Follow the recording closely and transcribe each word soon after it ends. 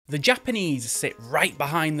The Japanese sit right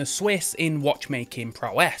behind the Swiss in watchmaking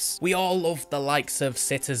prowess. We all love the likes of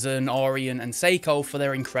Citizen, Orient and Seiko for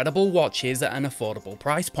their incredible watches at an affordable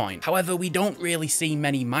price point. However, we don't really see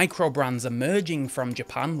many micro brands emerging from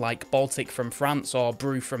Japan like Baltic from France or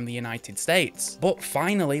Brew from the United States. But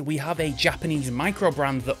finally, we have a Japanese micro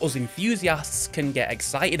brand that us enthusiasts can get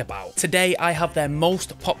excited about. Today, I have their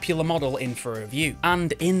most popular model in for review.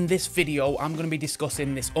 And in this video, I'm going to be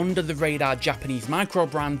discussing this under the radar Japanese micro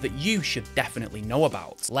brand that you should definitely know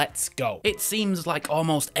about. Let's go. It seems like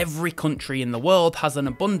almost every country in the world has an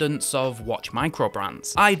abundance of watch micro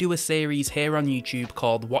brands. I do a series here on YouTube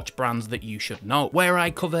called Watch Brands That You Should Know, where I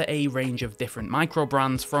cover a range of different micro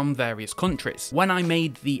brands from various countries. When I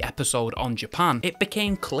made the episode on Japan, it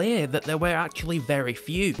became clear that there were actually very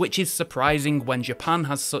few, which is surprising when Japan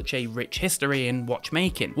has such a rich history in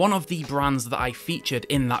watchmaking. One of the brands that I featured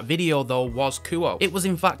in that video though was Kuoe. It was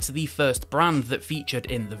in fact the first brand that featured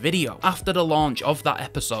in the video. After the launch of that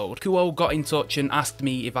episode, Kuoe got in touch and asked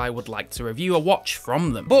me if I would like to review a watch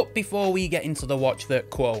from them. But before we get into the watch that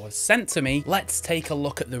Kuoe has sent to me, let's take a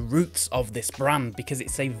look at the roots of this brand because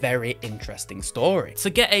it's a very interesting story. To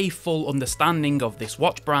get a full understanding of this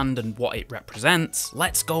watch brand and what it represents,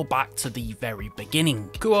 let's go back to the very beginning.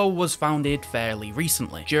 Kuoe was founded fairly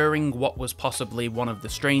recently, during what was possibly one of the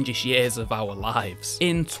strangest years of our lives,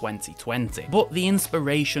 in 2020. But the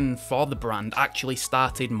inspiration for the brand actually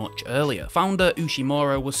started much earlier. Founder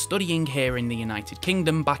Ushimura was studying here in the United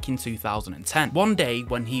Kingdom back in 2010. One day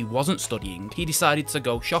when he wasn't studying, he decided to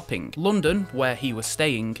go shopping. London, where he was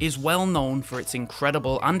staying, is well known for its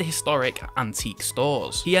incredible and historic antique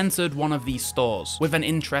stores. He entered one of these stores with an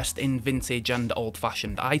interest in vintage and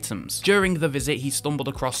old-fashioned items. During the visit, he stumbled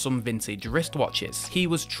across some vintage wristwatches. He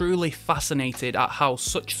was truly fascinated at how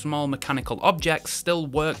such small mechanical objects still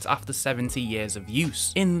worked after 70 years of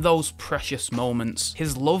use. In those precious moments,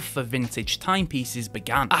 his love for vintage timepieces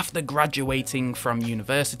began. After graduating from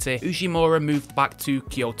university, Ushimura moved back to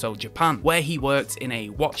Kyoto, Japan, where he worked in a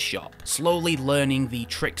watch shop, slowly learning the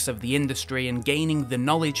tricks of the industry and gaining the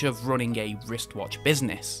knowledge of running a wristwatch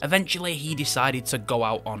business. Eventually, he decided to go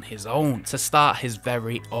out on his own to start his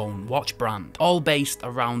very own watch brand, all based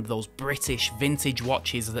around those British vintage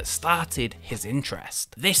watches that started his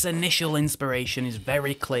interest. This initial inspiration is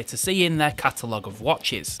very clear to see in their catalogue of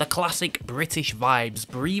watches. The classic British vibes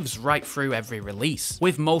breathes right through every release,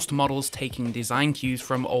 with most models taking design cues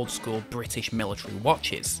from old school British military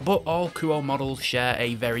watches. But all Kuoe models share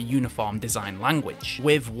a very uniform design language,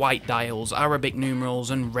 with white dials, Arabic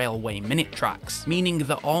numerals and railway minute tracks, meaning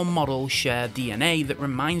that all models share DNA that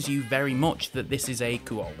reminds you very much that this is a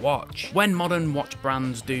Kuoe watch. When modern watch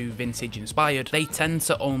brands do vintage inspired, they tend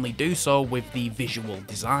to only do so with the visual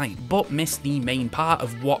design, but miss the main part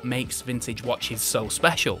of what makes vintage watches so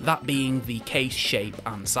special, that being the case shape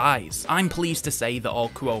and size. I'm pleased to say that all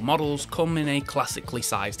Kuoe models come in a classically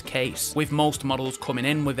sized case, with most models coming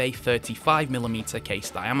in with a 35mm case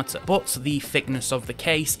diameter, but the thickness of the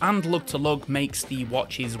case and lug to lug makes the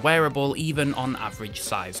watches wearable even on average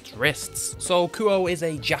sized wrists. So Kuoe is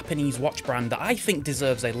a Japanese watch brand that I think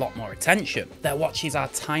deserves a lot more attention. Their watches are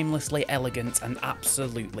timelessly elegant and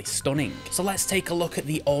absolutely stunning. So let's take a look at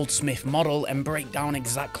the Old Smith model and break down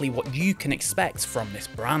exactly what you can expect from this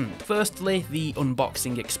brand. Firstly, the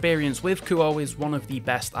unboxing experience with Kuoe is one of the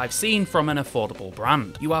best I've seen from an affordable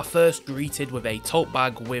brand. You are first greeted with a tote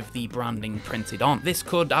bag with the branding printed on. This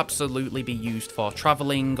could absolutely be used for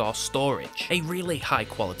travelling or storage. A really high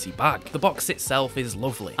quality bag. The box itself is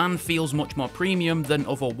lovely and feels much more premium than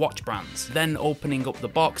other watch brands. Then opening up the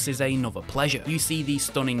box is another pleasure. You see the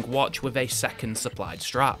stunning watch with a second supplied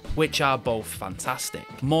strap, which are both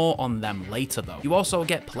fantastic. More on them later though. You also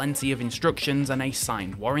get plenty of instructions and a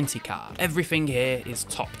signed warranty card. Everything here is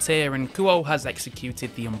top tier and Kuoe has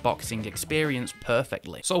executed the unboxing experience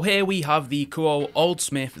perfectly. So here we have the Kuoe Old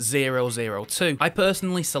Smith 002. I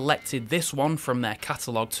personally selected this one from their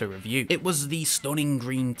catalogue to review. It was the stunning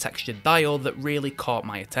green textured dial that really caught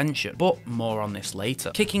my attention, but more on this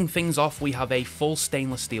later. Kicking things off, we have a full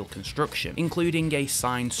stainless steel construction, including a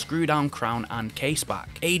signed screw down crown and case back,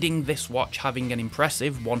 aiding this watch having an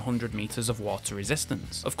impressive 100 meters of water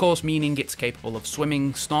resistance. Of course, meaning it's capable of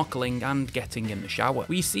swimming, snorkeling and getting in the shower.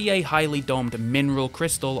 We see a highly domed mineral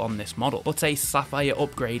crystal on this model, but a sapphire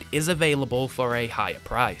upgrade is available for a higher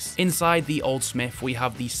price. Inside the Old Smith, we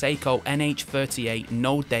have the Seiko NH38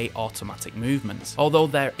 no date automatic movements, although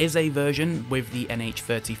there is a version with the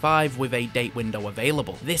NH35 with a date window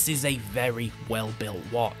available. This is a very well built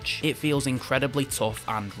watch. It feels incredibly tough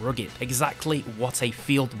and rugged, exactly what a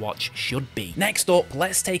field watch should be. Next up,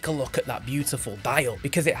 let's take a look at that beautiful dial,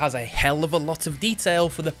 because it has a hell of a lot of detail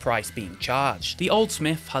for the price being charged. watch. The Old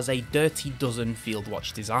Smith has a Dirty Dozen field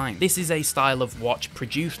watch design. This is a style of watch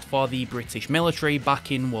produced for the British military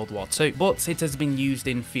back in World War II, but it has been used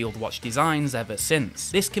in field watch designs ever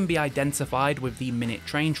since. This can be identified with the minute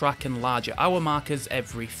train track and larger hour markers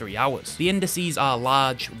every 3 hours. The indices are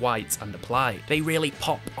large, white and applied. They really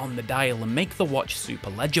pop on the dial and make the watch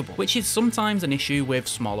super legible, which is sometimes an issue with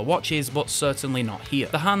smaller watches, but certainly not here.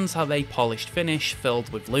 The hands have a polished finish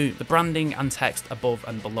filled with lume. The branding and text above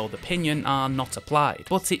and below the pinion are not applied,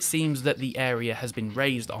 but it seems that the area has been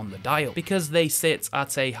raised on the dial because they sit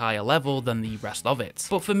at a higher level than the rest of it.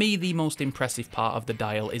 But for me, the most impressive part of the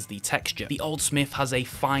dial is the texture. The Old Smith has a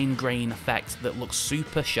fine grain effect that looks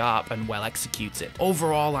super sharp and well executed.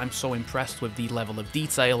 Overall, I'm so impressed with the level of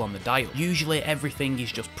detail on the dial. Usually everything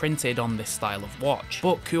is just printed on this style of watch,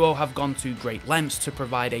 but Kuoe have gone to great lengths to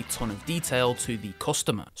provide a ton of detail to the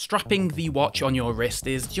customer. Strapping the watch on your wrist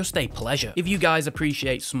is just a pleasure. If you guys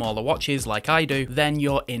appreciate smaller watches like I do, then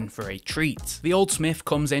you're in for a treat. The Old Smith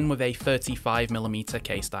comes in with a 35mm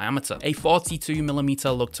case diameter, a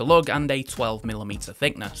 42mm lug to lug and a 12mm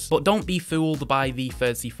thickness. But don't be fooled by the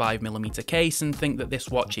 35mm case and think that this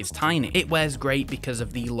watch is tiny. It wears great because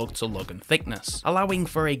of the lug to lug and thickness, allowing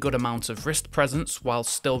for a good amount of wrist presence while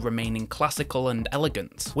still remaining classical and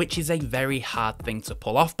elegant, which is a very hard thing to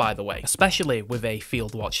pull off, by the way, especially with a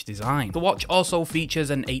field watch design. The watch also features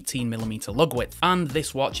an 18mm lug width, and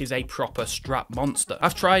this watch is a proper strap monster.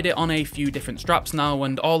 I've tried it on a few different straps now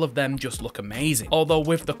and all of them just look amazing, although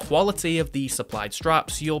with the quality of the supplied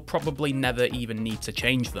straps you'll probably never even need to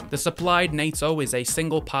change them. The supplied NATO is a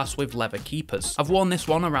single pass with leather keepers. I've worn this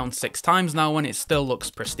one around 6 times now and it still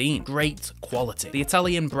looks pristine. Great quality. The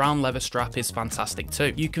Italian brown leather strap is fantastic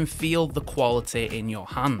too. You can feel the quality in your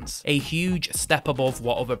hands. A huge step above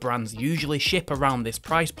what other brands usually ship around this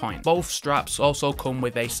price point. Both straps also come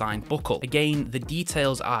with a signed buckle. Again, the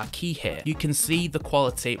details are key here. You can see the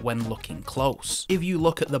quality when looking close. If you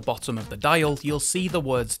look at the bottom of the dial, you'll see the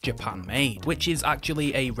words Japan made, which is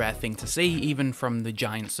actually a rare thing to see even from the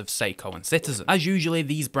giants of Seiko and Citizen, as usually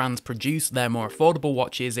these brands produce their more affordable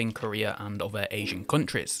watches in Korea and other Asian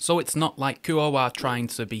countries. So it's not like Kuoe are trying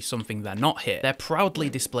to be something they're not here. They're proudly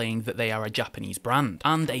displaying that they are a Japanese brand,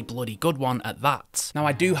 and a bloody good one at that. Now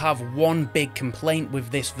I do have one big complaint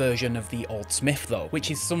with this version of the Old Smith though,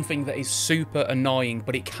 which is something that is super annoying,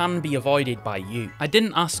 but it can be avoided by you. I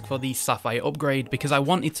didn't ask for the sapphire upgrade because I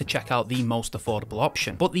wanted to check out the most affordable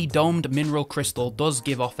option, but the domed mineral crystal does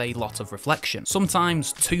give off a lot of reflection,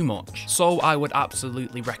 sometimes too much. So I would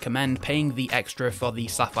absolutely recommend paying the extra for the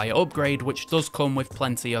sapphire upgrade, which does come with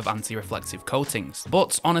plenty of anti-reflective coatings.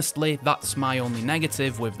 But honestly, that's my only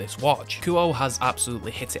negative with this watch. Kuoe has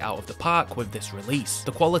absolutely hit it out of the park with this release.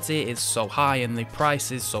 The quality is so high and the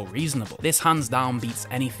price is so reasonable. This hands down beats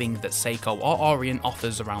anything that Seiko or Orient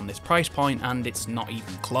offers around this price point, and it's not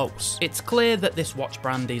even close. It's clear that this watch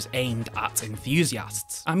brand is aimed at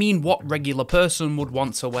enthusiasts. I mean, what regular person would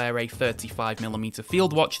want to wear a 35mm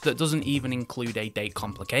field watch that doesn't even include a date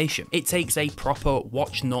complication? It takes a proper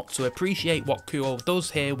watch nut to appreciate what Kuoe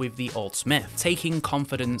does here with the Old Smith, taking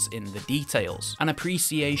confidence in the details, an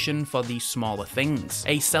appreciation for the smaller things,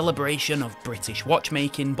 a celebration of British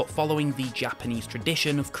watchmaking but following the Japanese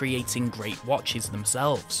tradition of creating great watches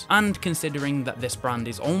themselves. And considering that this brand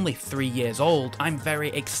is only 3 years old, I'm very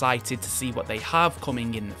excited to see what they have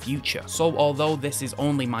coming in the future. So although this is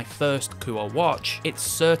only my first Kuoe watch, it's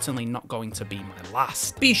certainly not going to be my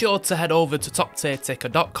last. Be sure to head over to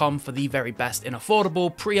toptierticker.com for the very best in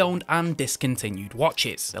affordable, pre-owned and discontinued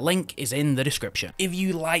watches. The link is in the description. If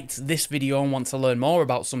you liked this video and want to learn more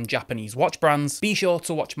about some Japanese watch brands, be sure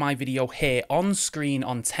to watch my video here on screen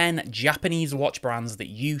on 10 Japanese watch brands that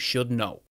you should know.